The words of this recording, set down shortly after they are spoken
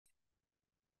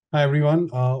Hi, everyone.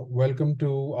 Welcome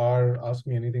to our Ask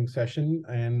Me Anything session.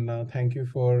 And thank you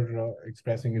for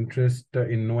expressing interest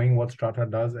in knowing what Strata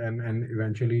does and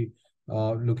eventually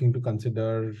looking to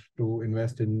consider to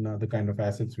invest in the kind of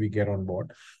assets we get on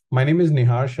board. My name is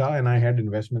Nihar Shah, and I head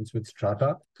investments with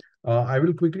Strata. I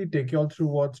will quickly take you all through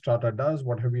what Strata does,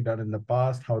 what have we done in the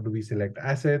past, how do we select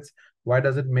assets, why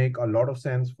does it make a lot of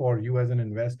sense for you as an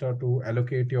investor to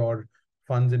allocate your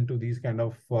funds into these kind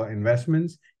of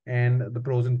investments, and the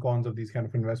pros and cons of these kind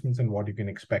of investments and what you can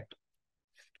expect.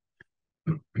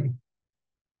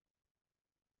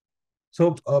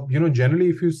 So, generally,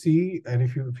 if you see and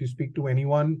if you speak to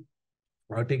anyone,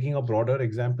 taking a broader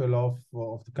example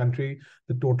of the country,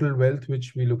 the total wealth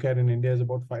which we look at in India is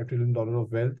about $5 trillion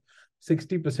of wealth.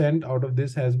 60% out of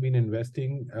this has been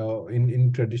investing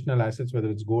in traditional assets, whether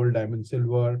it's gold, diamond,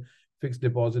 silver, fixed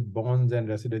deposit bonds, and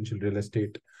residential real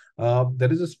estate.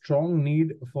 There is a strong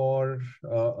need for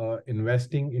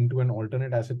investing into an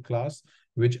alternate asset class,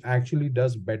 which actually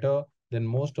does better than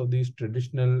most of these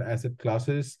traditional asset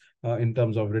classes in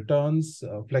terms of returns,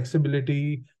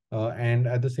 flexibility, and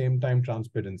at the same time,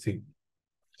 transparency.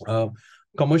 Uh,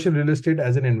 Commercial real estate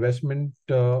as an investment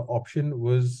option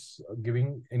was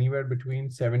giving anywhere between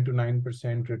 7 to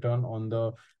 9% return on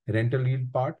the rental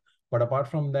yield part. But apart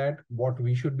from that, what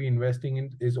we should be investing in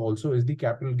is the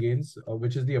capital gains,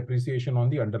 which is the appreciation on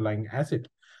the underlying asset.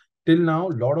 Till now,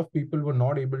 a lot of people were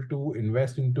not able to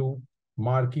invest into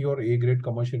marquee or A-grade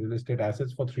commercial real estate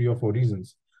assets for three or four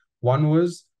reasons. One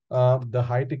was the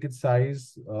high ticket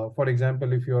size. For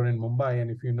example, if you're in Mumbai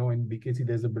and if you know in BKC,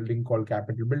 there's a building called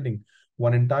Capital Building.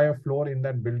 One entire floor in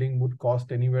that building would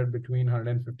cost anywhere between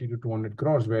 150 to 200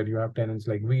 crores, where you have tenants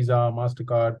like Visa,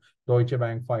 MasterCard, Deutsche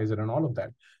Bank, Pfizer, and all of that.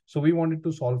 So we wanted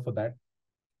to solve for that.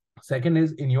 Second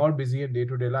is in your busy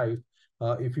day-to-day life,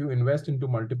 if you invest into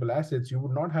multiple assets, you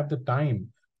would not have the time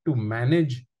to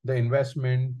manage the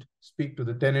investment, speak to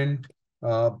the tenant,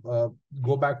 uh, uh,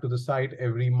 go back to the site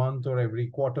every month or every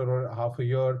quarter or half a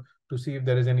year to see if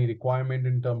there is any requirement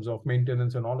in terms of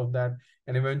maintenance and all of that,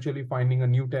 and eventually finding a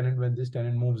new tenant when this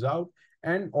tenant moves out,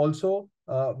 and also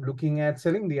looking at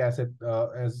selling the asset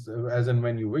as and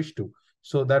when you wish to.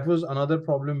 So that was another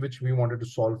problem which we wanted to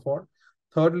solve for.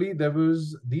 Thirdly, there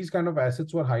was these kind of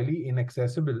assets were highly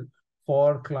inaccessible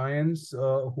for clients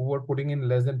who were putting in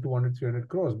less than 200, 300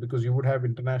 crores, because you would have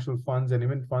international funds and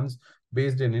even funds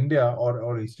based in India,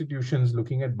 or institutions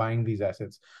looking at buying these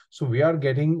assets. So we are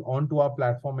getting onto our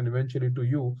platform and eventually to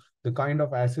you the kind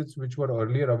of assets which were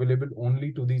earlier available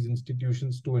only to these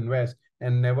institutions to invest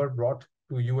and never brought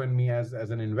to you and me as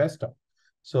an investor.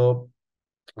 So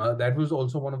that was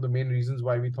also one of the main reasons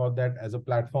why we thought that as a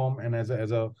platform and as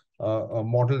a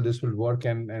model, this will work.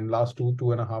 And last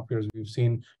 2.5 years, we've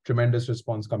seen tremendous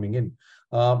response coming in.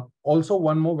 Also,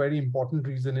 one more very important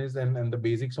reason is, and the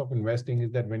basics of investing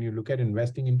is that when you look at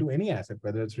investing into any asset,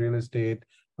 whether it's real estate,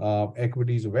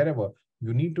 equities, or wherever,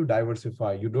 you need to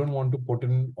diversify. You don't want to put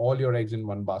in all your eggs in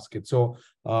one basket. So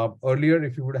earlier,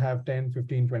 if you would have 10,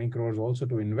 15, 20 crores also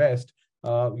to invest,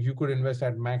 you could invest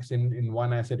at max in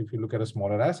one asset if you look at a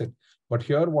smaller asset. But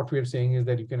here, what we're saying is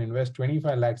that you can invest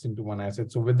 25 lakhs into one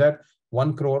asset. So with that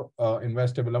 1 crore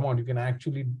investable amount, you can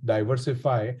actually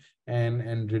diversify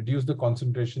and reduce the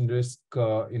concentration risk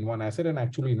in one asset and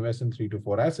actually invest in 3 to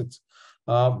 4 assets.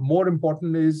 More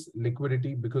important is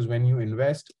liquidity, because when you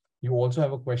invest, you also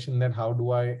have a question that how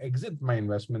do I exit my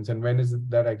investments and when is it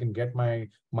that I can get my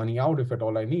money out if at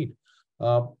all I need.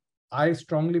 Uh, I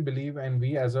strongly believe, and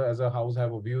we as a house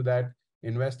have a view that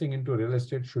investing into real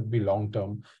estate should be long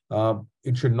term.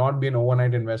 It should not be an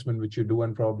overnight investment which you do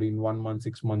and probably in 1 month,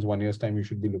 6 months, 1 year's time you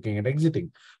should be looking at exiting.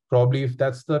 Probably if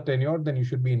that's the tenure, then you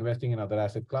should be investing in other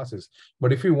asset classes.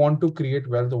 But if you want to create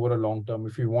wealth over a long term,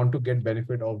 if you want to get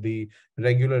benefit of the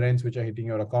regular rents which are hitting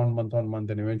your account month on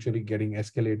month and eventually getting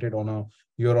escalated on a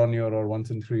year on year or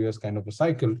once in 3 years kind of a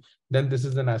cycle, then this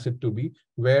is an asset to be,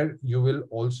 where you will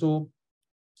also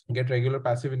get regular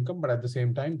passive income, but at the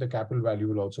same time, the capital value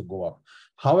will also go up.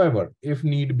 However, if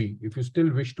need be, if you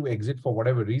still wish to exit for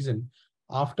whatever reason,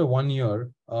 after 1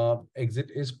 year,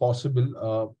 exit is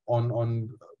possible on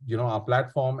our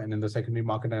platform and in the secondary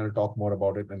market, and I'll talk more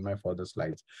about it in my further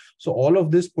slides. So all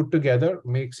of this put together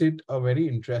makes it a very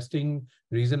interesting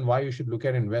reason why you should look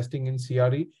at investing in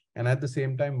CRE, and at the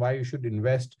same time, why you should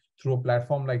invest through a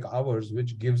platform like ours,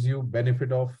 which gives you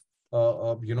benefit of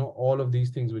all of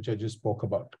these things which I just spoke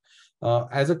about.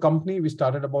 As a company, we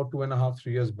started about 2.5,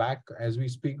 3 years back. As we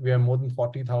speak, we have more than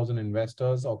 40,000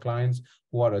 investors or clients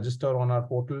who are registered on our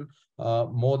portal.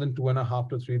 More than 2.5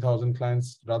 to 3,000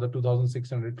 clients, rather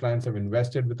 2,600 clients have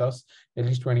invested with us, at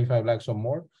least 25 lakhs or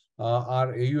more.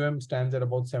 Our AUM stands at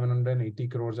about 780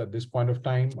 crores at this point of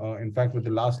time. In fact, with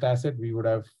the last asset, we would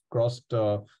have crossed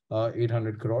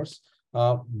 800 crores.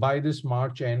 By this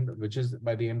March end, which is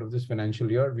by the end of this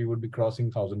financial year, we would be crossing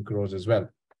 1,000 crores as well.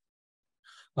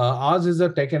 Ours is a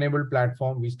tech-enabled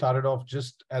platform. We started off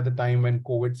just at the time when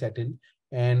COVID set in,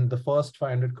 and the first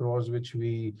 500 crores which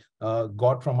we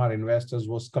got from our investors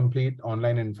was complete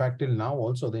online. In fact, till now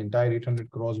also the entire 800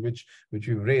 crores which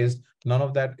we've raised, none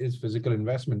of that is physical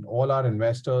investment. All our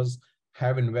investors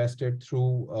have invested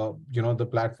through the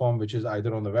platform, which is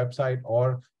either on the website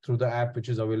or through the app which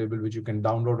is available, which you can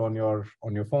download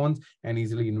on your phones and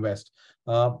easily invest.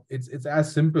 It's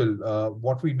as simple.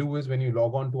 What we do is when you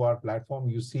log on to our platform,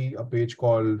 you see a page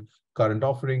called current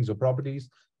offerings or properties.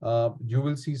 You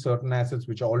will see certain assets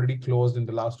which are already closed in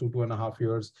the last 2.5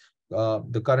 years.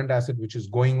 The current asset which is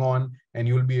going on, and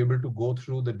you will be able to go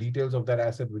through the details of that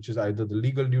asset, which is either the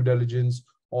legal due diligence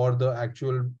or the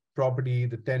actual property,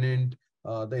 the tenant,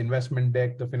 the investment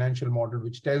deck, the financial model,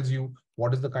 which tells you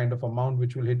what is the kind of amount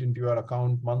which will hit into your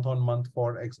account month on month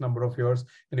for X number of years,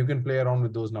 and you can play around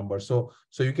with those numbers. So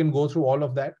you can go through all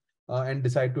of that and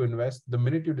decide to invest. The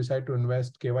minute you decide to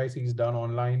invest, KYC is done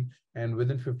online, and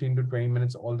within 15 to 20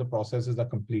 minutes, all the processes are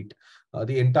complete.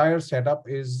 The entire setup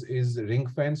is ring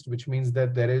fenced, which means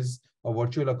that there is a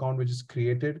virtual account which is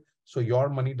created. So your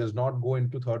money does not go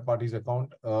into third party's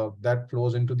account. That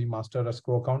flows into the master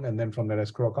escrow account, and then from that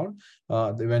escrow account,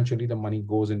 eventually the money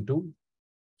goes into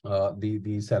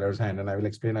the seller's hand. And I will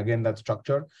explain again that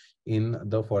structure in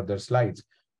the further slides.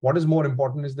 What is more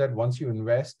important is that once you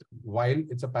invest, while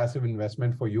it's a passive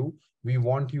investment for you, we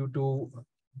want you to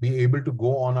be able to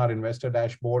go on our investor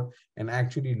dashboard and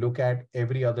actually look at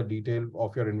every other detail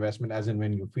of your investment as and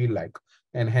when you feel like.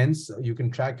 And hence you can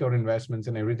track your investments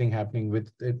and everything happening with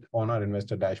it on our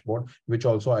investor dashboard, which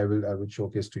also I will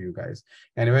showcase to you guys.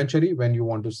 And eventually when you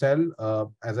want to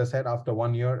sell, as I said, after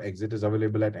 1 year, exit is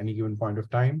available at any given point of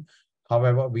time.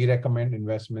 However, we recommend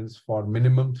investments for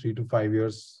minimum 3 to 5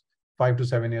 years. 5 to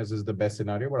 7 years is the best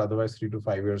scenario, but otherwise 3 to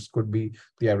 5 years could be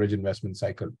the average investment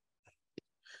cycle.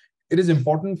 It is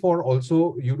important for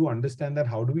also you to understand that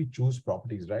how do we choose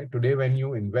properties, right? Today, when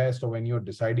you invest or when you're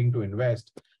deciding to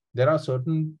invest, there are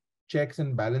certain checks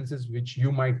and balances which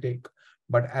you might take.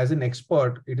 But as an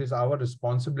expert, it is our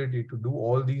responsibility to do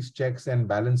all these checks and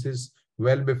balances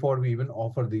well before we even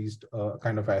offer these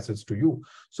kind of assets to you.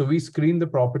 So we screen the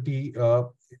property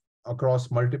across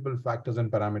multiple factors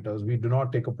and parameters. We do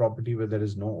not take a property where there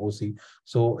is no OC.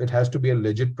 So it has to be a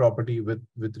legit property with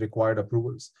required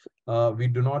approvals. We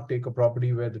do not take a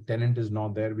property where the tenant is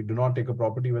not there. We do not take a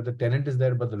property where the tenant is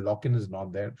there, but the lock-in is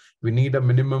not there. We need a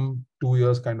minimum 2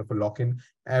 years kind of a lock-in.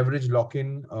 Average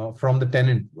lock-in from the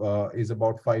tenant is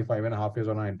about 5.5 years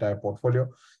on our entire portfolio.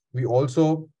 We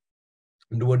also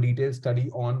do a detailed study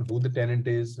on who the tenant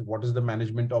is, what is the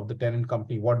management of the tenant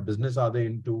company, what business are they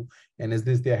into, and is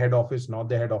this their head office, not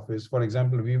their head office. For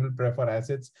example, we will prefer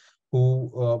assets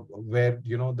where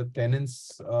the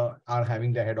tenants are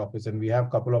having their head office, and we have a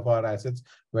couple of our assets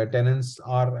where tenants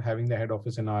are having their head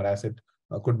office in our asset.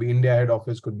 Could be India head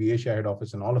office, could be Asia head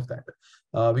office, and all of that.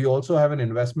 We also have an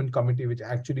investment committee which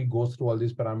actually goes through all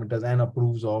these parameters and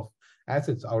approves of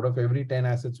assets. Out of every 10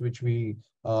 assets which we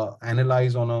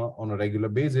analyze on a regular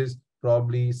basis,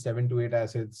 probably 7 to 8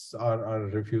 assets are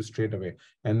refused straight away,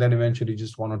 and then eventually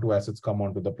just 1 or 2 assets come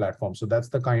onto the platform. So that's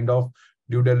the kind of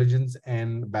due diligence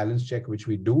and balance check which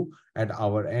we do at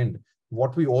our end.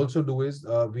 What we also do is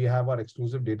we have our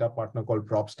exclusive data partner called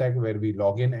PropStack, where we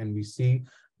log in and we see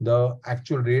the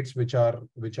actual rates which are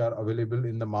available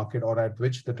in the market, or at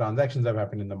which the transactions have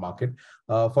happened in the market.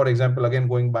 For example, again,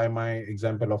 going by my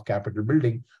example of Capital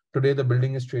Building, today the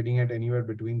building is trading at anywhere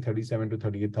between 37 to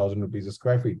 38,000 rupees a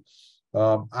square feet.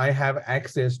 I have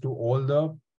access to all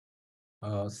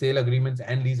the sale agreements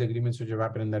and lease agreements which have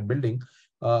happened in that building.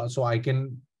 So I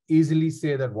can easily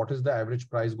say that what is the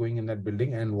average price going in that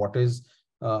building and what is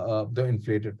the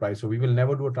inflated price. So we will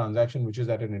never do a transaction which is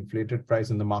at an inflated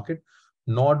price in the market,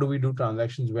 nor do we do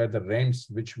transactions where the rents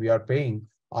which we are paying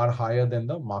are higher than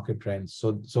the market rents.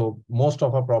 So most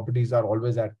of our properties are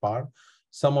always at par.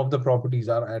 Some of the properties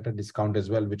are at a discount as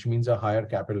well, which means a higher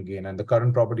capital gain. And the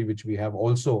current property which we have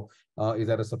also is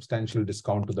at a substantial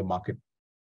discount to the market.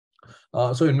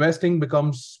 So investing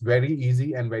becomes very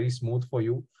easy and very smooth for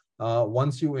you.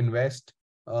 Once you invest,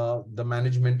 the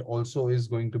management also is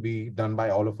going to be done by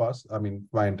all of us, I mean,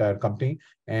 my entire company.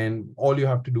 And all you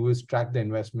have to do is track the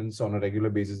investments on a regular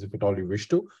basis if at all you wish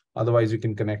to. Otherwise, you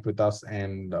can connect with us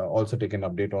and also take an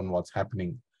update on what's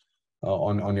happening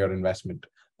on your investment.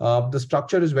 The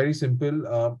structure is very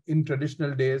simple. In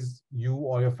traditional days, you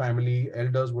or your family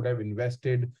elders would have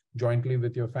invested jointly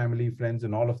with your family, friends,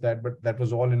 and all of that, but that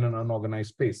was all in an unorganized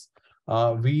space.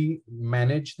 We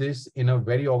manage this in a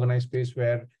very organized space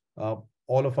where uh,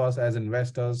 all of us as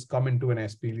investors come into an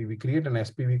SPV. We create an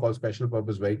SPV called Special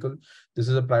Purpose Vehicle. This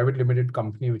is a private limited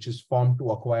company which is formed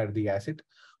to acquire the asset.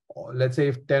 Let's say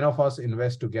if 10 of us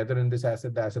invest together in this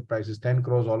asset, the asset price is 10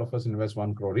 crores, all of us invest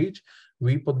 1 crore each.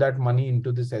 We put that money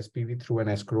into this SPV through an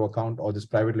escrow account or this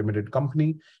private limited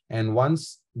company. And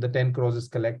once the 10 crores is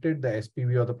collected, the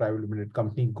SPV or the private limited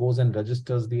company goes and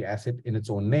registers the asset in its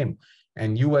own name.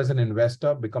 And you as an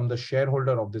investor become the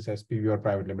shareholder of this SPV or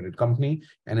private limited company.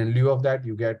 And in lieu of that,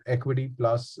 you get equity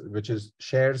plus, which is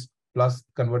shares, plus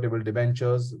convertible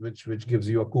debentures, which gives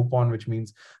you a coupon, which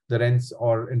means the rents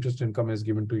or interest income is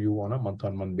given to you on a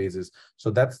month-on-month basis. So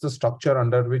that's the structure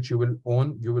under which you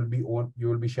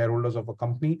will be shareholders of a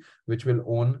company which will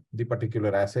own the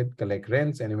particular asset, collect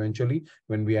rents, and eventually,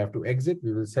 when we have to exit,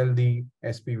 we will sell the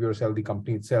SPV or sell the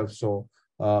company itself. So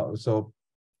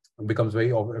becomes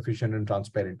very efficient and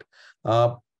transparent.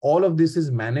 All of this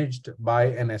is managed by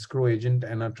an escrow agent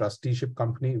and a trusteeship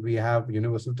company. We have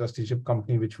universal trusteeship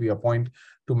company, which we appoint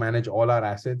to manage all our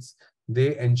assets.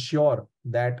 They ensure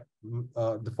that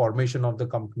the formation of the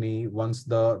company, once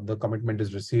the commitment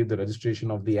is received, the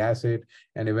registration of the asset,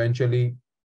 and eventually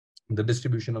the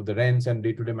distribution of the rents and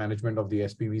day-to-day management of the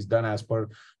SPV is done as per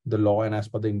the law and as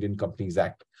per the Indian Companies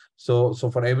Act. So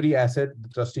for every asset, the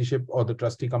trusteeship or the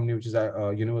trustee company, which is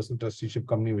a universal trusteeship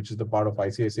company, which is the part of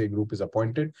ICICI Group, is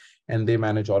appointed, and they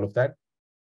manage all of that.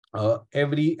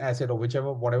 Every asset or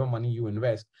whatever money you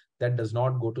invest, that does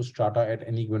not go to Strata at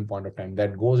any given point of time.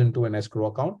 That goes into an escrow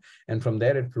account, and from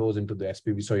there it flows into the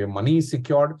SPV. So your money is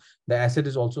secured. The asset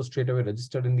is also straight away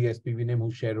registered in the SPV name,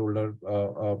 whose shareholder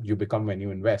you become when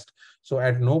you invest. So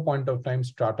at no point of time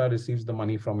Strata receives the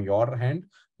money from your hand,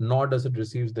 nor does it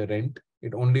receive the rent.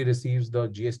 It only receives the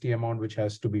GST amount which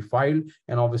has to be filed,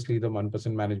 and obviously the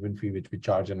 1% management fee which we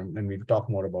charge, and we'll talk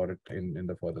more about it in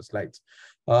the further slides.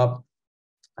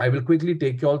 I will quickly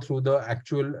take you all through the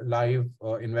actual live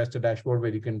investor dashboard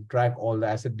where you can track all the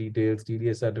asset details,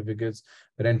 TDS certificates,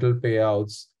 rental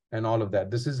payouts, and all of that.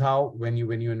 This is how when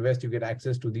you invest, you get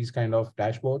access to these kind of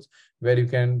dashboards where you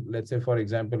can, let's say, for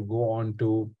example, go on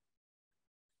to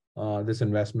this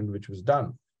investment which was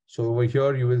done. So over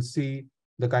here, you will see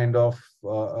the kind of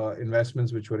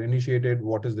investments which were initiated,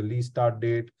 what is the lease start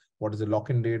date, what is the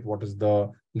lock-in date, what is the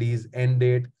lease end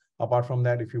date. Apart from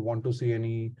that, if you want to see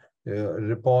any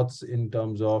reports in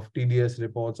terms of TDS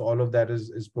reports, all of that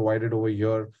is provided over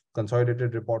here.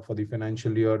 Consolidated report for the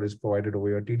financial year is provided over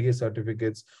here. TDS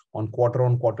certificates on quarter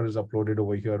is uploaded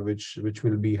over here, which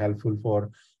will be helpful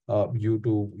for you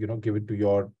to give it to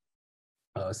your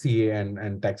CA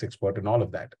and tax expert and all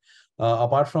of that.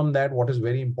 Apart from that, what is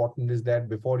very important is that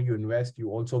before you invest,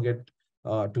 you also get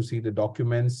to see the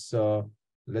documents.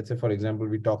 Let's say, for example,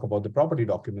 we talk about the property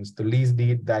documents, the lease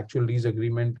deed, the actual lease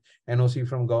agreement, NOC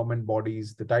from government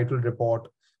bodies, the title report,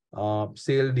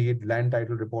 sale deed, land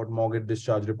title report, mortgage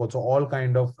discharge report. So all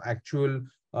kind of actual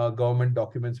government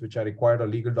documents which are required, or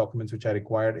legal documents which are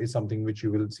required, is something which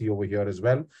you will see over here as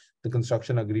well. The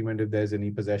construction agreement, if there's any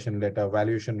possession letter,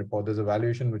 valuation report, there's a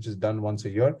valuation which is done once a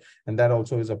year, and that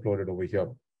also is uploaded over here.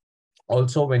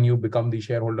 Also, when you become the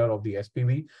shareholder of the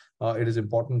SPV, it is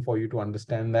important for you to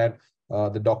understand that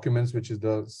the documents, which is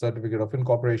the certificate of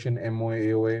incorporation, MOA,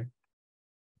 AOA,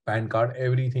 PAN card,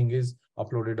 everything is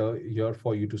uploaded here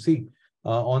for you to see.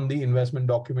 On the investment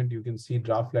document, you can see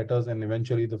draft letters and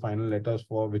eventually the final letters,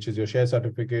 for which is your share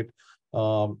certificate,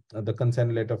 the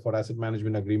consent letter for asset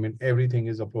management agreement. Everything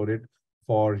is uploaded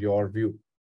for your view.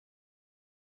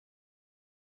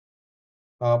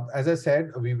 As I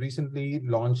said, we recently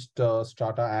launched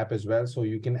Strata app as well. So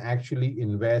you can actually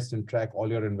invest and track all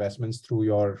your investments through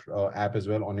your app as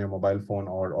well on your mobile phone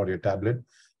or your tablet.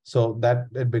 So that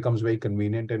it becomes very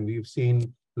convenient. And we've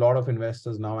seen a lot of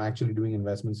investors now actually doing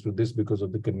investments through this because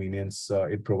of the convenience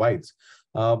it provides.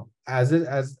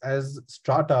 As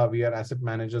Strata, we are asset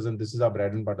managers, and this is our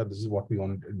bread and butter. This is what we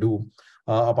want to do.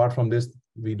 Apart from this,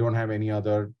 we don't have any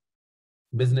other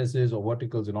businesses or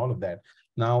verticals and all of that.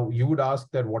 Now, you would ask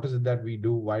that what is it that we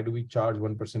do? Why do we charge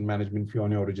 1% management fee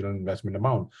on your original investment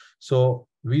amount? So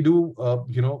we do,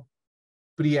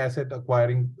 pre-asset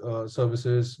acquiring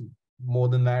services. More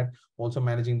than that, also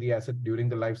managing the asset during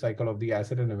the life cycle of the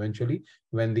asset, and eventually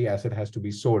when the asset has to be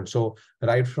sold. So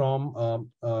right from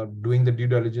doing the due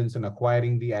diligence and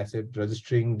acquiring the asset,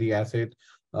 registering the asset,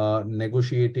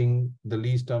 negotiating the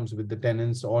lease terms with the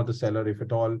tenants or the seller, if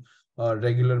at all,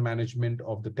 regular management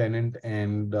of the tenant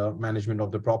and management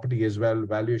of the property as well.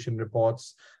 Valuation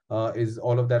reports is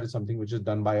all of that is something which is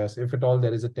done by us. If at all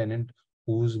there is a tenant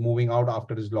who's moving out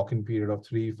after his lock-in period of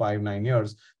 3, 5, 9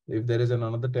 years, if there is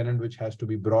another tenant which has to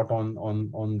be brought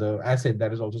on the asset,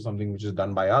 that is also something which is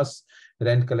done by us.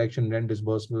 Rent collection, rent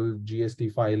disbursement,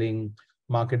 GST filing,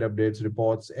 market updates,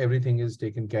 reports, everything is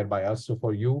taken care by us. So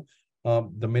for you,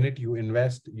 the minute you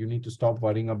invest, you need to stop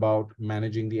worrying about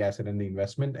managing the asset and the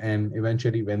investment. And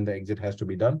eventually, when the exit has to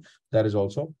be done, that is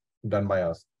also done by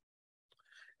us.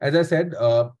 As I said,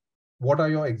 what are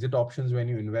your exit options when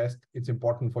you invest? It's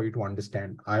important for you to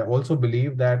understand. I also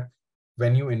believe that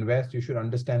when you invest, you should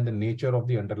understand the nature of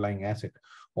the underlying asset.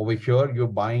 Over here, you're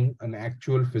buying an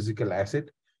actual physical asset,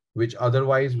 which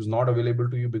otherwise was not available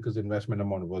to you because investment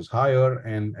amount was higher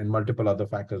and multiple other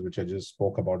factors, which I just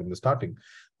spoke about in the starting.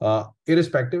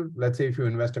 Irrespective, let's say if you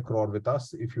invest a crore with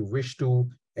us, if you wish to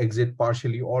exit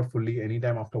partially or fully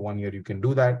anytime after 1 year, you can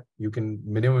do that. You can,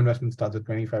 minimum investment starts at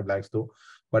 25 lakhs though.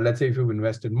 But let's say if you've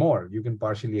invested more, you can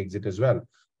partially exit as well.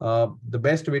 The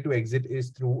best way to exit is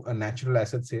through a natural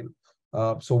asset sale.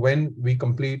 So when we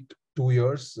complete 2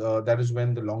 years, that is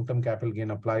when the long-term capital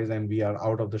gain applies and we are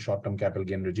out of the short-term capital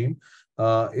gain regime.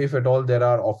 If at all there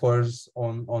are offers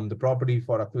on the property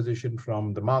for acquisition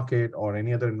from the market or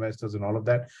any other investors and all of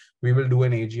that, we will do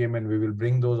an AGM and we will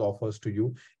bring those offers to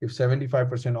you. If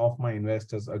 75% of my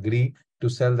investors agree to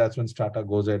sell, that's when Strata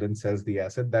goes ahead and sells the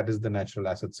asset. That is the natural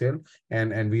asset sale.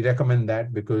 And we recommend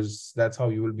that because that's how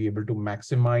you will be able to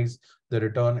maximize the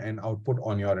return and output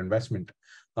on your investment.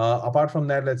 Apart from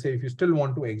that, let's say if you still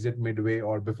want to exit midway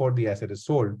or before the asset is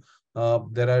sold,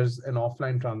 there is an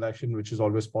offline transaction which is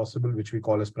always possible, which we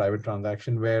call as private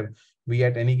transaction, where we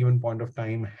at any given point of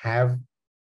time have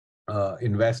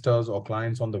investors or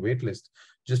clients on the wait list.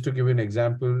 Just to give you an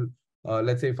example,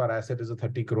 let's say if our asset is a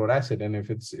 30 crore asset and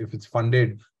if it's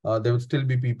funded, there would still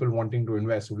be people wanting to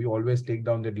invest. So we always take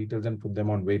down their details and put them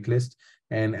on wait list.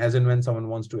 And as and when someone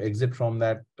wants to exit from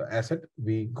that asset,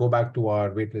 we go back to our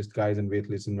waitlist guys and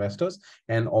waitlist investors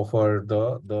and offer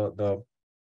the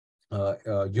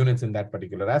units in that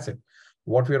particular asset.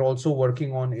 What we're also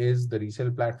working on is the resale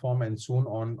platform, and soon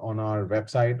on our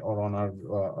website or on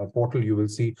our portal, you will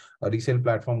see a resale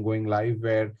platform going live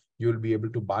where you'll be able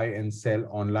to buy and sell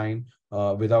online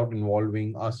without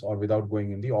involving us or without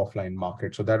going in the offline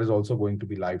market. So that is also going to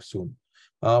be live soon.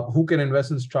 Who can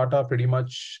invest in Strata? Pretty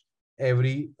much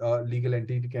every legal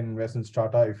entity can invest in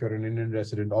Strata. If you're an Indian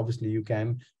resident, obviously you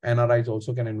can. NRIs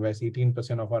also can invest.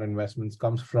 18% of our investments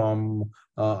comes from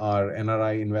our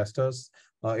NRI investors.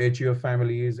 HUF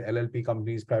families, LLP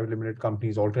companies, private limited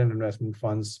companies, alternate investment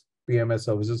funds, PMS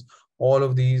services, all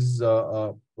of these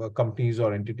companies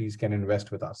or entities can invest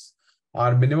with us.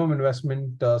 Our minimum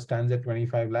investment stands at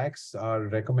 25 lakhs. Our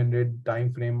recommended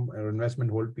time frame or investment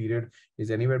hold period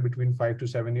is anywhere between 5 to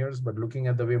 7 years. But looking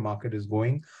at the way market is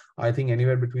going, I think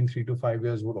anywhere between 3 to 5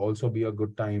 years would also be a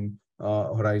good time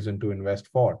horizon to invest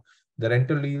for. The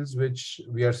rental yields, which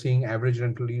we are seeing, average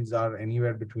rental yields are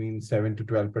anywhere between 7 to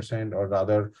 12%, or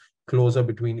rather closer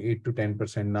between 8 to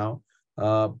 10% now.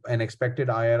 An expected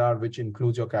IRR, which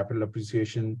includes your capital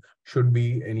appreciation, should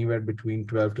be anywhere between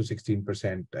 12 to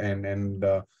 16%. And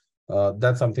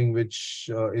that's something which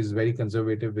is very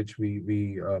conservative, which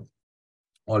we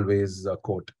always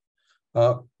quote.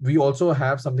 We also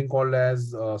have something called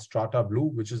as Strata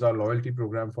Blue, which is our loyalty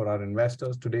program for our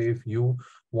investors. Today, if you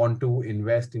want to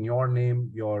invest in your name,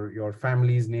 your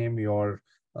family's name, your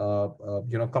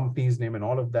company's name, and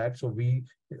all of that, so we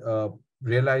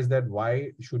realize that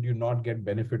why should you not get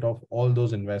benefit of all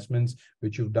those investments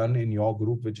which you've done in your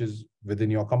group, which is within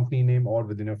your company name or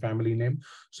within your family name.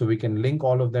 So we can link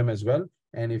all of them as well.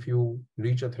 And if you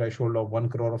reach a threshold of 1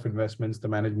 crore of investments, the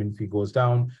management fee goes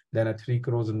down. Then at 3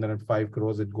 crores and then at 5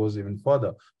 crores, it goes even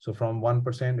further. So from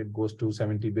 1%, it goes to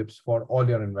 70 bips for all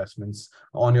your investments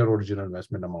on your original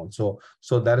investment amount. So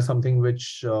that is something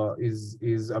which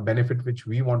is a benefit which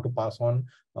we want to pass on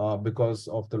because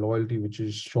of the loyalty which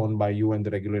is shown by you and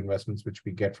the regular investments which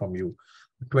we get from you.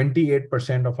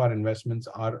 28% of our investments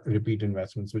are repeat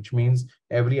investments, which means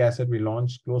every asset we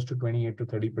launch, close to 28 to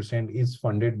 30% is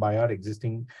funded by our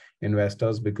existing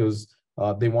investors because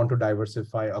they want to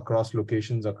diversify across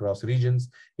locations, across regions.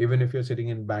 Even if you're sitting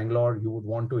in Bangalore, you would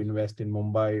want to invest in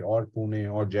Mumbai or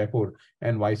Pune or Jaipur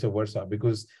and vice versa,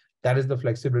 because that is the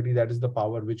flexibility, that is the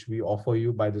power which we offer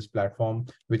you by this platform,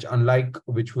 which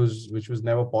was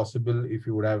never possible if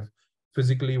you would have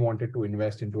physically wanted to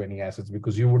invest into any assets,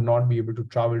 because you would not be able to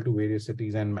travel to various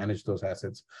cities and manage those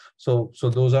assets. So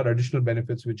those are additional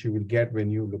benefits which you will get when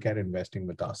you look at investing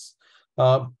with us.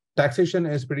 Taxation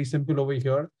is pretty simple over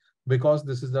here. because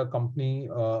this is the company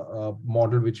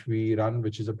model which we run,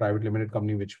 which is a private limited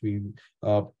company, which we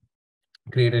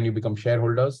create and you become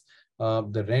shareholders.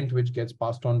 The rent which gets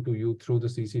passed on to you through the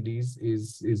CCDs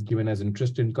is given as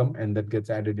interest income, and that gets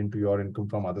added into your income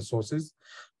from other sources.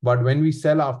 But when we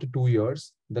sell after 2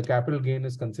 years, the capital gain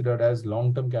is considered as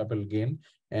long-term capital gain,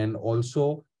 and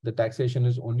also the taxation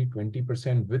is only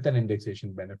 20% with an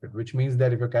indexation benefit, which means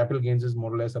that if your capital gains is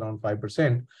more or less around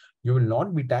 5%, you will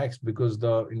not be taxed because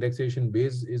the indexation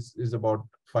base is about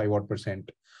 5 odd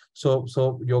percent. So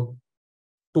your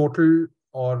total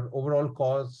or overall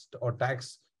cost or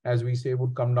tax, as we say,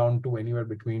 would come down to anywhere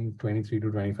between 23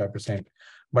 to 25%.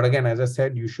 But again, as I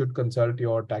said, you should consult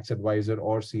your tax advisor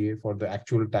or CA for the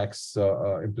actual tax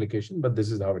implication, but this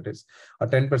is how it is. A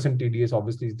 10% TDS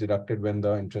obviously is deducted when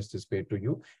the interest is paid to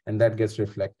you, and that gets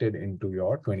reflected into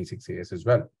your 26 AS as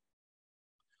well.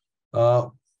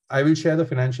 I will share the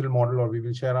financial model, or we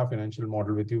will share our financial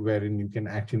model with you, wherein you can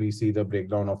actually see the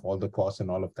breakdown of all the costs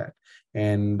and all of that.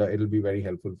 And it'll be very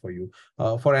helpful for you.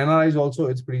 For NRIs also,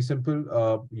 it's pretty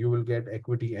simple. You will get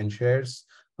equity and shares.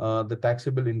 The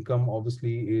taxable income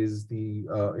obviously is the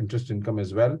interest income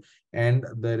as well. And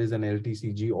there is an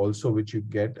LTCG also, which you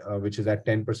get, which is at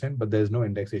 10%, but there's no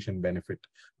indexation benefit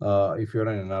if you're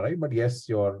an NRI. But yes,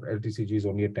 your LTCG is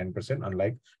only at 10%,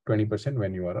 unlike 20%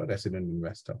 when you are a resident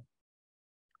investor.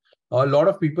 A lot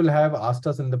of people have asked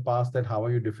us in the past that how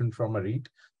are you different from a REIT?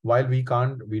 While we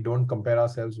don't compare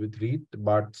ourselves with REIT,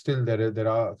 but still there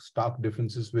are stark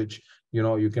differences which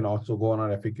you can also go on our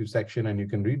FAQ section and you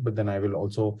can read. But then I will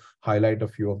also highlight a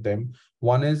few of them.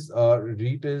 One is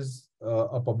REIT is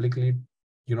a publicly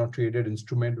traded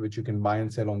instrument which you can buy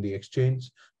and sell on the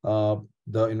exchange.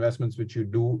 The investments which you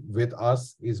do with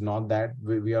us is not that.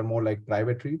 We are more like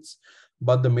private REITs.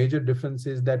 But the major difference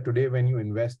is that today, when you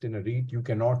invest in a REIT, you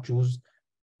cannot choose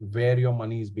where your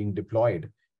money is being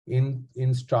deployed. In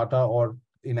Strata or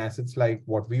in assets like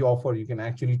what we offer, you can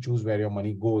actually choose where your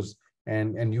money goes,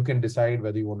 and you can decide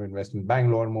whether you want to invest in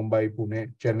Bangalore, Mumbai,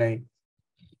 Pune, Chennai,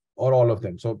 or all of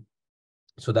them.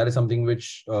 So that is something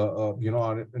which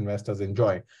our investors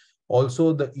enjoy.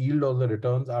 Also, the yield or the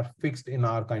returns are fixed in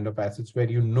our kind of assets, where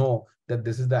that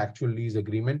this is the actual lease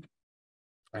agreement,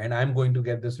 and I'm going to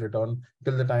get this return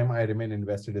till the time I remain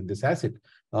invested in this asset.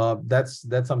 That's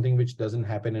something which doesn't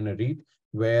happen in a REIT,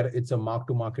 where it's a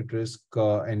mark-to-market risk,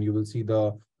 and you will see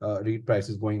the REIT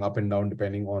prices going up and down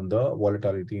depending on the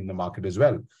volatility in the market as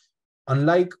well.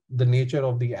 Unlike the nature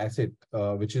of the asset,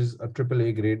 which is a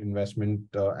AAA grade investment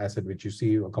asset, which you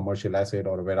see a commercial asset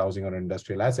or a warehousing or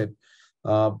industrial asset,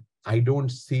 I don't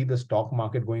see the stock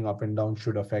market going up and down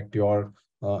should affect your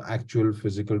actual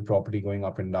physical property going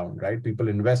up and down, right? People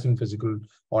invest in physical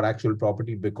or actual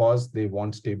property because they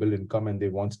want stable income and they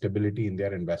want stability in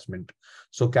their investment.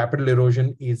 So capital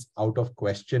erosion is out of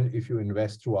question if you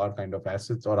invest through our kind of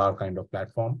assets or our kind of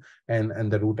platform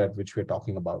and the route at which we're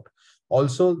talking about.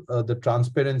 Also, the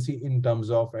transparency in terms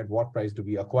of at what price do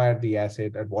we acquire the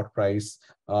asset, at what price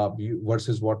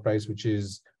versus what price which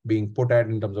is being put at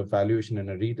in terms of valuation in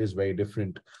a REIT is very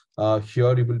different.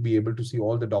 Here, you will be able to see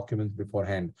all the documents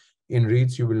beforehand. In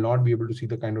REITs, you will not be able to see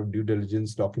the kind of due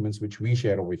diligence documents which we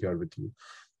share over here with you.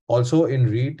 Also, in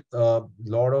REIT, a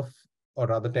lot of, or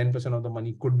rather 10% of the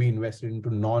money could be invested into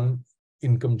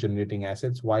non-income generating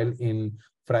assets, while in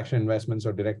fraction investments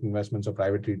or direct investments or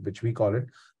private REIT, which we call it,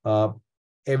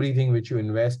 everything which you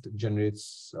invest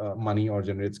generates money or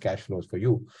generates cash flows for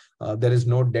you. There is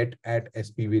no debt at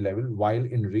SPV level, while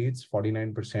in REITs,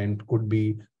 49% could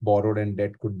be borrowed and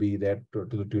debt could be there to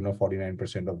the tune of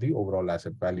 49% of the overall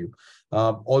asset value.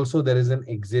 Also, there is an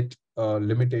exit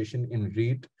limitation in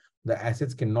REIT. The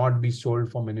assets cannot be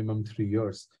sold for minimum 3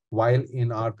 years, while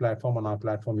on our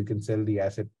platform, you can sell the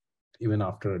asset even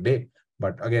after a day.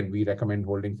 But again, we recommend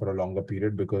holding for a longer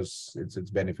period because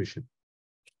it's beneficial.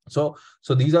 So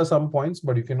these are some points,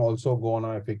 but you can also go on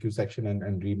our FAQ section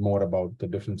and read more about the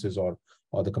differences or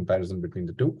the comparison between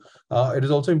the two. It is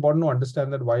also important to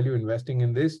understand that while you're investing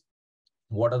in this,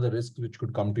 what are the risks which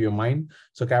could come to your mind?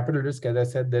 So capital risk, as I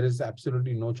said, there is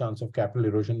absolutely no chance of capital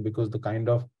erosion because the kind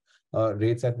of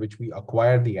rates at which we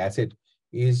acquire the asset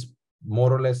is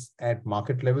more or less at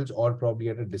market levels or probably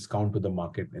at a discount to the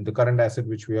market. And the current asset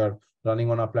which we are running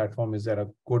on our platform is at a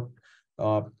good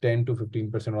 10 to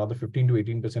 15%, or rather 15 to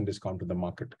 18% discount to the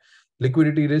market.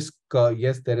 Liquidity risk,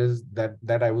 yes, there is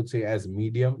that I would say as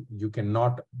medium. You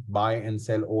cannot buy and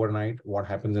sell overnight what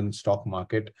happens in the stock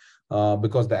market.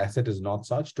 because the asset is not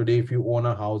such. Today, if you own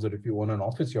a house or if you own an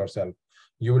office yourself,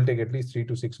 you will take at least 3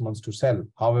 to 6 months to sell.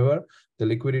 However, the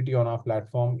liquidity on our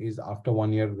platform is after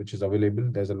 1 year, which is available.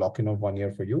 There's a lock-in of 1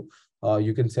 year for you.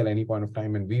 You can sell any point of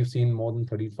time. And we've seen more than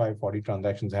 35, 40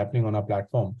 transactions happening on our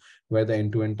platform where the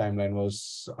end-to-end timeline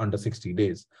was under 60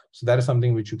 days. So that is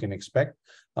something which you can expect.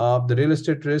 The real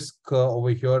estate risk over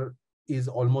here is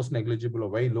almost negligible or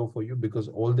very low for you because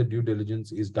all the due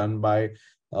diligence is done by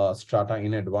Strata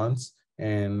in advance,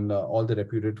 and all the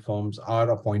reputed firms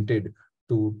are appointed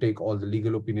to take all the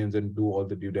legal opinions and do all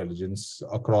the due diligence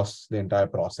across the entire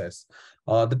process.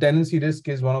 The tenancy risk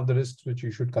is one of the risks which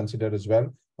you should consider as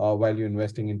well while you're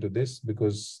investing into this,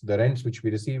 because the rents which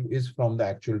we receive is from the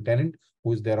actual tenant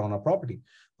who is there on our property.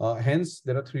 Hence,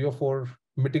 there are 3 or 4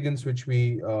 mitigants which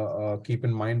we keep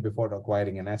in mind before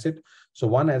acquiring an asset. So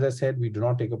one, as I said, we do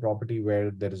not take a property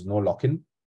where there is no lock-in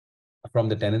from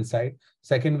the tenant side.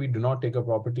 Second, we do not take a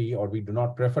property, or we do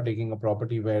not prefer taking a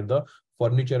property where the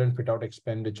furniture and fit out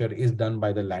expenditure is done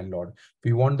by the landlord.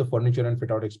 We want the furniture and fit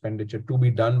out expenditure to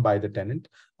be done by the tenant.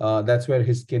 That's where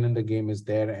his skin in the game is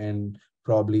there, and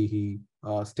probably he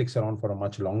sticks around for a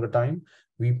much longer time.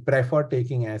 We prefer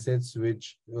taking assets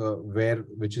which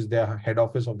is the head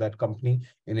office of that company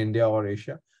in India or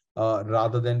Asia,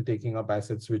 rather than taking up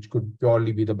assets which could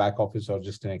purely be the back office or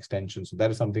just an extension. So that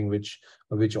is something which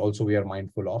also we are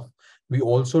mindful of. We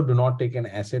also do not take an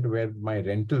asset where my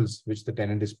rentals, which the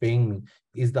tenant is paying me,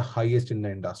 is the highest in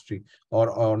the industry,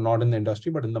 or not in the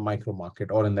industry, but in the micro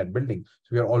market or in that building.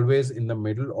 So we are always in the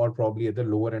middle or probably at the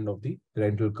lower end of the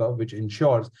rental curve, which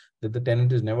ensures that the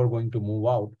tenant is never going to move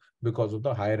out because of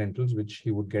the higher rentals which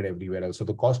he would get everywhere else. So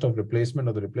the cost of replacement,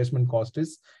 or the replacement cost,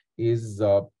 is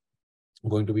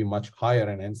going to be much higher,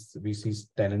 and hence we see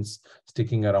tenants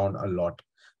sticking around a lot.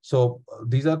 So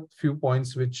these are few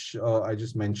points which I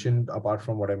just mentioned, apart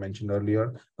from what I mentioned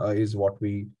earlier, is what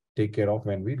we take care of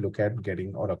when we look at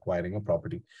getting or acquiring a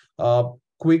property.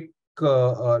 Quick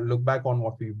look back on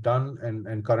what we've done,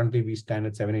 and currently we stand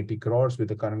at 780 crores. With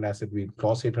the current asset, we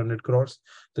cross 800 crores.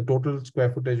 The total square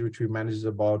footage which we manage is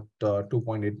about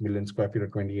 2.8 million square feet, or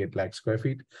 28 lakh square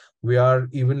feet. We are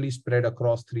evenly spread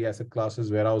across 3 asset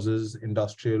classes: warehouses,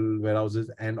 industrial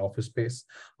warehouses, and office space.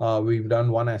 We've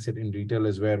done one asset in retail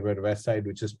as well, where West Side,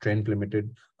 which is Trent Limited,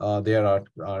 they are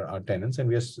our tenants, and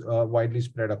we are widely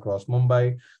spread across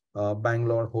Mumbai,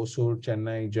 Bangalore, Hosur,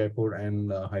 Chennai, Jaipur,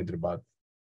 and Hyderabad.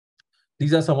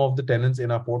 These are some of the tenants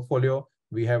in our portfolio.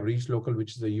 We have Reach Local,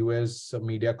 which is a US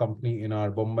media company in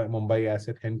our Mumbai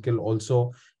asset. Henkel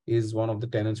also is one of the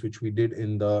tenants which we did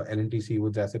in the L&T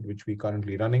Seawoods asset, which we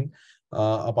currently running.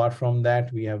 Apart from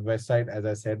that, we have Westside, as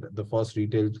I said, the first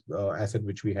retail asset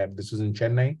which we had. This is in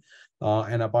Chennai.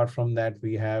 And apart from that,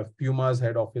 we have Puma's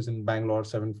head office in Bangalore,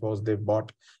 7 floors. They've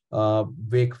bought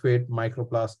Wakefit,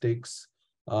 Microplastics,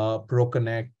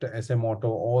 ProConnect, SM Auto.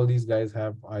 All these guys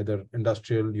have either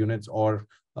industrial units or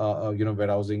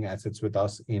warehousing assets with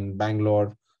us in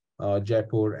Bangalore,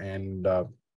 Jaipur, and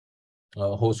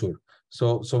Hosur.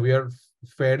 So we are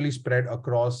fairly spread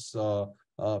across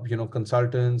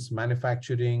consultants,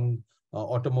 manufacturing,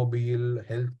 automobile,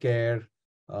 healthcare,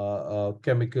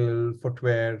 chemical,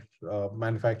 footwear,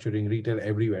 manufacturing, retail,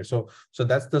 everywhere. So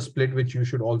that's the split which you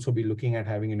should also be looking at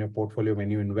having in your portfolio when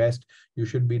you invest. You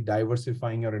should be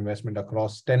diversifying your investment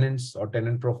across tenants or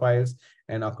tenant profiles,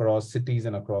 and across cities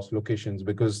and across locations,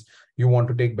 because you want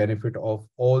to take benefit of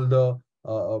all the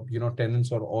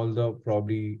tenants, or all the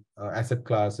probably asset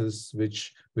classes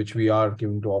which we are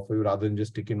giving to offer you, rather than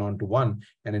just sticking on to one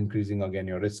and increasing again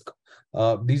your risk.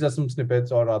 These are some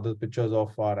snippets or other pictures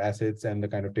of our assets and the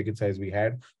kind of ticket size we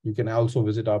had. You can also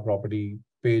visit our property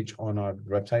page on our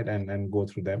website and go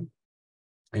through them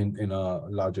in a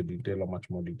larger detail or much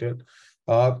more detail.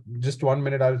 Just 1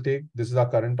 minute I'll take. This is our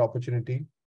current opportunity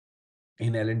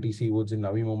in L&T Seawoods in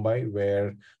Navi Mumbai,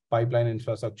 where Pipeline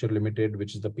Infrastructure Limited,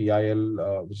 which is the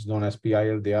PIL, which is known as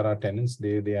PIL, they are our tenants.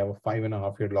 They have a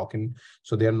 5.5-year lock-in,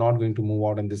 so they are not going to move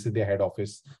out, and this is their head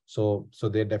office. So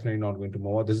they're definitely not going to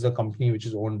move out. This is a company which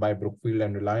is owned by Brookfield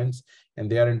and Reliance, and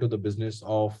they are into the business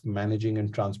of managing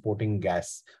and transporting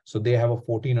gas. So they have a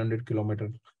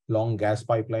 1,400-kilometer long gas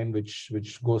pipeline which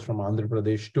goes from Andhra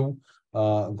Pradesh to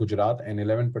Gujarat, and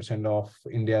 11% of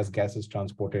India's gas is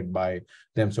transported by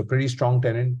them. So pretty strong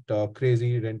tenant,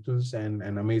 crazy rentals, and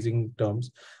amazing terms.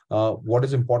 What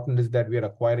is important is that we are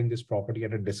acquiring this property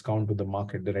at a discount to the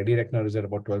market. The ready reckoner is at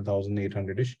about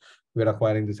 12,800-ish. We're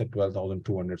acquiring this at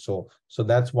 12,200. So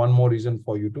that's one more reason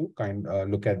for you to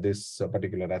look at this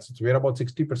particular asset. So we're about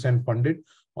 60% funded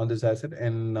on this asset,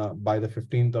 and by the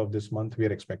 15th of this month, we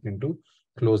are expecting to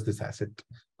close this asset.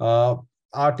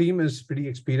 our team is pretty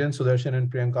experienced. Sudarshan and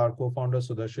Priyanka, our co-founders.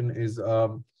 Sudarshan is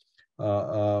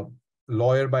a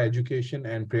lawyer by education,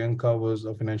 and Priyanka was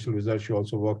a financial wizard. She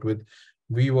also worked with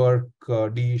WeWork,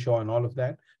 DE Shaw, and all of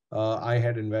that. I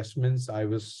had investments. I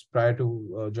was prior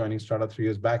to joining Strata 3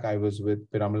 years back. I was with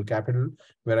Pyramidal Capital,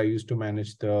 where I used to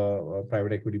manage the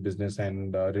private equity business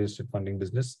and real estate funding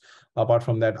business. Apart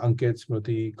from that, Ankit,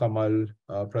 Smriti, Kamal,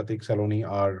 Pratik, Saloni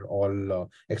are all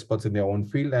experts in their own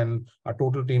field, and our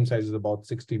total team size is about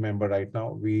 60 member right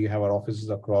now. We have our offices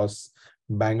across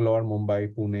Bangalore,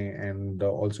 Mumbai, Pune, and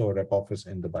also a rep office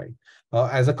in Dubai.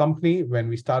 As a company, when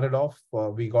we started off,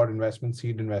 we got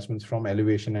seed investments from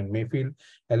Elevation and Mayfield.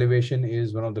 Elevation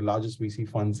is one of the largest VC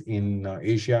funds in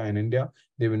Asia and India.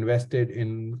 They've invested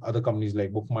in other companies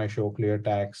like Book My Show,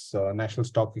 ClearTax, National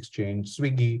Stock Exchange,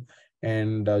 Swiggy,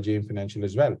 and JM Financial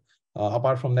as well.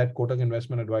 Apart from that, Kotak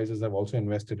Investment Advisors have also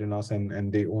invested in us,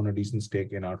 and they own a decent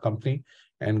stake in our company.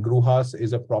 And Gruhas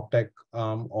is a prop tech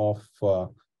of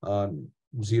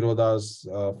Zerodha's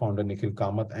founder Nikhil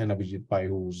Kamath and Abhijit Pai,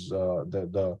 who's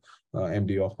the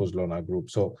MD of Huzlona Group.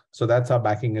 So that's our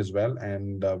backing as well,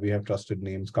 and we have trusted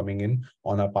names coming in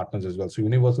on our partners as well. So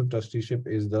Universal Trusteeship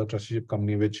is the trusteeship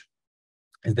company which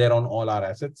is there on all our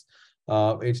assets.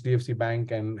 HDFC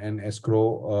Bank and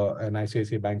Escrow and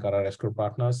ICICI Bank are our escrow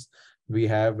partners. We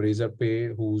have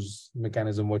Razorpay, whose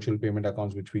mechanism virtual payment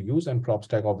accounts which we use, and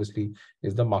PropStack obviously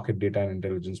is the market data and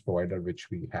intelligence provider which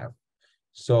we have.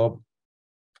 So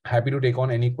happy to take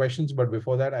on any questions, but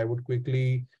before that, I would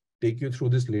quickly take you through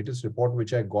this latest report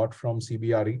which I got from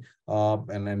CBRE,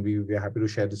 and then we are happy to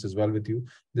share this as well with you.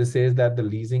 This says that the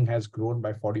leasing has grown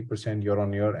by 40% year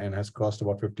on year and has crossed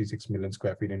about 56 million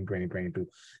square feet in 2022.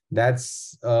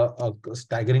 That's a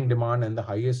staggering demand and the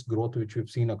highest growth which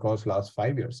we've seen across last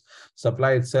 5 years.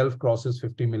 Supply itself crosses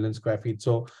 50 million square feet.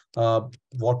 So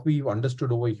what we've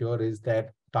understood over here is that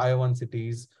Tier 1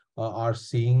 cities are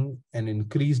seeing an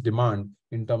increased demand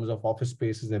in terms of office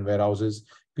spaces and warehouses.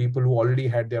 People who already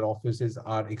had their offices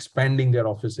are expanding their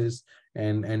offices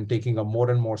and taking up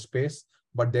more and more space.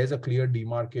 But there's a clear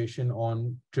demarcation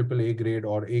on AAA grade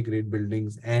or A grade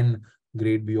buildings and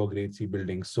grade B or grade C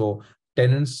buildings. So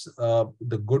tenants,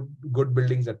 the good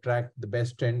buildings attract the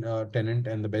best tenant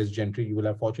and the best gentry. You will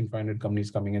have Fortune 500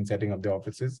 companies coming and setting up their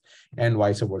offices, and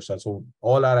vice versa. So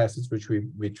all our assets which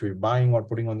we're buying or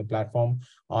putting on the platform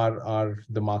are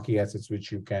the marquee assets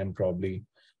which you can probably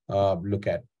look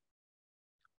at.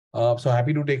 So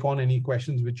happy to take on any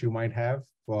questions which you might have.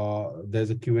 There's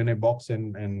a Q&A box,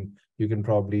 and you can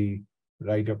probably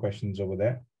write your questions over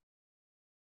there.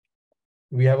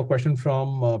 We have a question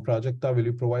from Prajakta. Will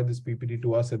you provide this PPT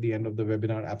to us at the end of the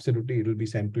webinar? Absolutely. It will be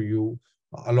sent to you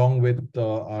along with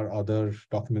our other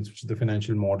documents, which is the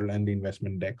financial model and the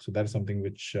investment deck. So that's something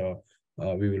which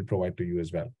we will provide to you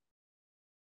as well.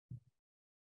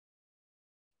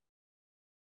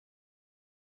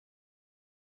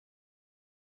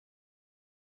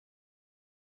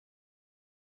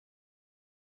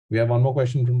 We have one more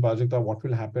question from Prajakta. What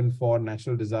will happen for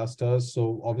natural disasters?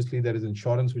 So obviously there is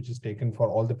insurance which is taken for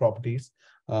all the properties.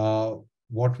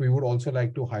 What we would also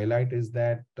like to highlight is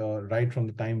that right from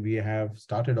the time we have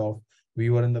started off, we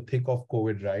were in the thick of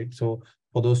COVID, right? So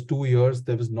for those 2 years,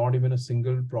 there was not even a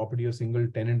single property or single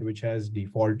tenant which has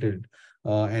defaulted.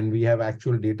 And we have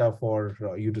actual data for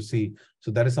you to see. So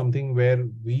that is something where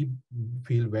we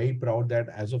feel very proud that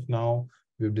as of now,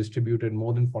 we've distributed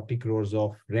more than 40 crores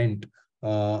of rent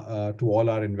to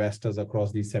all our investors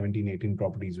across these 17, 18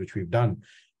 properties which we've done.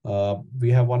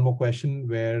 We have one more question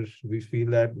where we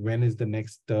feel that when is the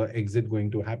next exit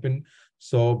going to happen?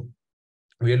 So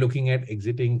we are looking at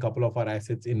exiting a couple of our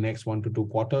assets in next 1 to 2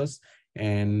 quarters.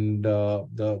 And the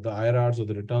IRRs or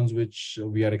the returns which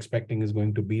we are expecting is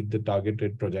going to beat the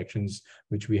targeted projections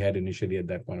which we had initially at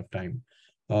that point of time.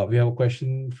 We have a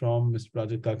question from Mr.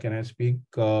 Prajakta. Can I speak?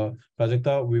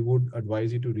 Prajakta, we would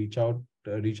advise you to reach out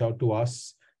to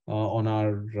us on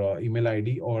our email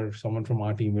ID, or someone from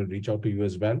our team will reach out to you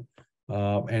as well.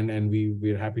 And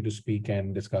we're happy to speak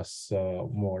and discuss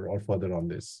more or further on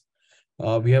this.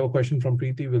 We have a question from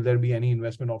Preeti. Will there be any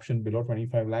investment option below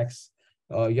 25 lakhs?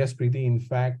 Yes, Preeti. In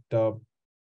fact,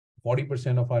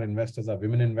 40% of our investors are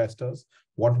women investors.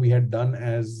 What we had done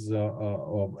as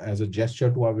a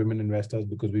gesture to our women investors,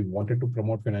 because we wanted to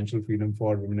promote financial freedom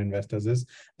for women investors, is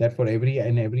that for every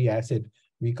asset,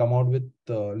 we come out with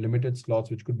limited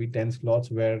slots, which could be 10 slots,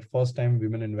 where first-time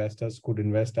women investors could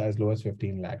invest as low as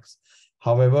 15 lakhs.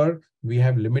 However, we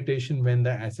have limitation when the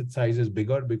asset size is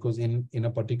bigger, because in a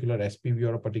particular SPV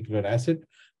or a particular asset,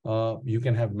 you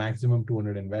can have maximum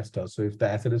 200 investors. So if the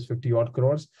asset is 50 odd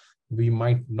crores, we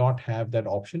might not have that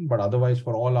option. But otherwise,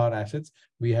 for all our assets,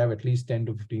 we have at least 10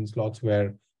 to 15 slots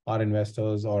where our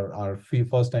investors or our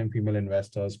first-time female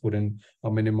investors put in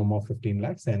a minimum of 15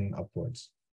 lakhs and upwards.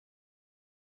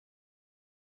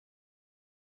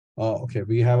 Okay,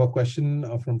 we have a question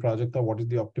from Prajakta. What is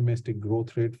the optimistic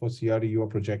growth rate for CRE you are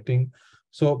projecting?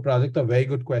 So Prajakta, very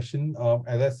good question.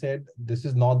 As I said, this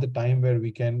is not the time where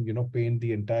we can, paint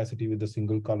the entire city with a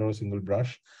single color or single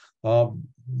brush.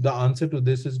 The answer to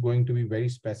this is going to be very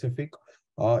specific.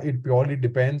 It purely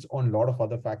depends on a lot of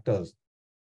other factors.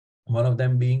 One of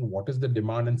them being what is the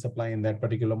demand and supply in that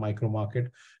particular micro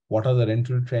market, what are the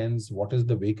rental trends, what is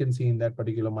the vacancy in that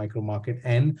particular micro market,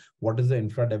 and what is the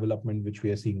infra development which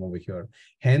we are seeing over here.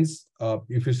 Hence,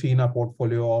 if you see in our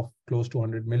portfolio of close to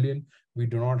 100 million, we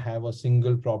do not have a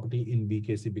single property in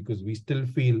BKC because we still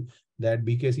feel that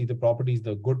BKC, the properties,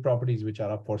 the good properties which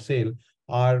are up for sale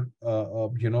are,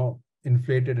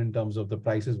 inflated in terms of the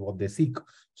prices what they seek.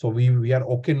 So we are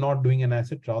okay not doing an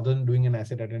asset rather than doing an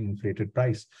asset at an inflated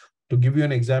price. To give you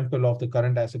an example of the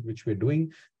current asset which we're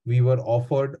doing, we were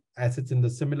offered assets in the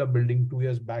similar building 2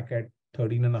 years back at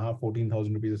 13.5,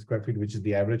 14,000 rupees a square feet, which is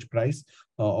the average price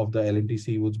of the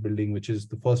L&T Woods building, which is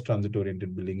the first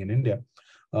transit-oriented building in India.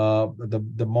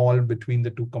 The mall between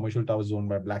the two commercial towers owned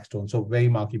by Blackstone. So very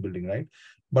marquee building, right?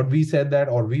 But we said that,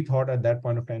 or we thought at that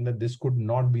point of time that this could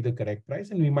not be the correct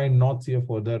price and we might not see a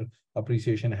further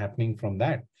appreciation happening from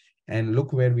that. And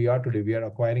look where we are today. We are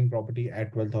acquiring property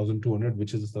at 12,200,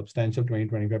 which is a substantial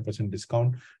 20-25%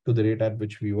 discount to the rate at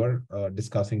which we were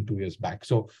discussing 2 years back.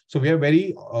 So we are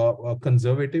very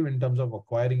conservative in terms of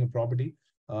acquiring a property.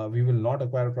 We will not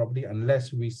acquire a property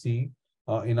unless we see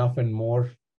enough and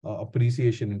more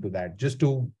appreciation into that. Just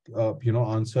to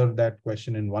answer that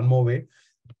question in one more way.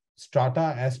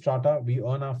 Strata, we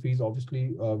earn our fees.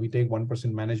 Obviously, we take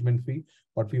 1% management fee.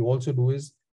 What we also do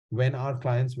is when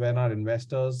our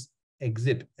investors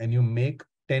exit and you make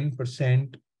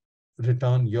 10%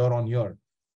 return year on year,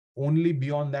 only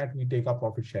beyond that, we take our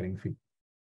profit sharing fee.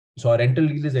 So our rental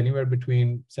yield is anywhere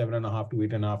between 7.5 to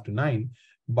 8.5 to 9.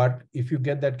 But if you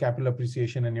get that capital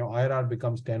appreciation and your IRR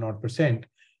becomes 10% odd,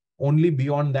 only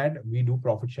beyond that, we do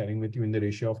profit sharing with you in the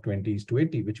ratio of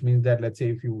 20:80, which means that let's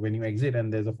say when you exit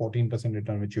and there's a 14%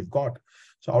 return which you've got.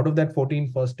 So out of that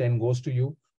 14, first 10 goes to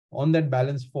you. On that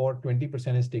balance for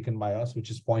 20% is taken by us, which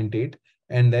is 0.8.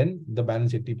 And then the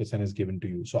balance 80% is given to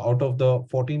you. So out of the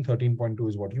 14, 13.2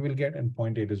 is what you will get and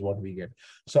 0.8 is what we get.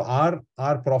 So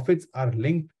our profits are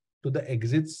linked to the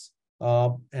exits.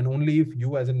 And only if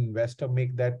you as an investor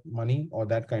make that money or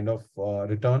that kind of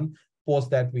return, post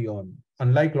that we earn.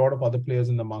 Unlike a lot of other players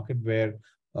in the market where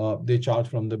they charge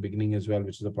from the beginning as well,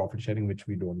 which is a profit sharing, which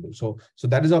we don't do. So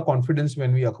that is our confidence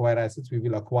when we acquire assets. We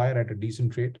will acquire at a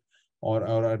decent rate or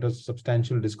at a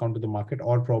substantial discount to the market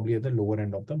or probably at the lower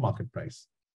end of the market price.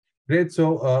 Great.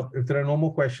 So if there are no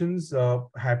more questions,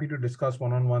 happy to discuss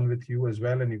one-on-one with you as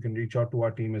well. And you can reach out to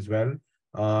our team as well.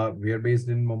 We are based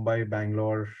in Mumbai,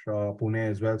 Bangalore, Pune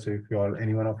as well. So if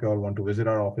any one of you all want to visit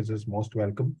our offices, most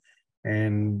welcome.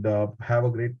 And have a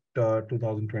great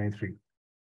 2023.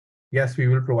 Yes, we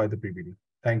will provide the PPD.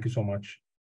 Thank you so much.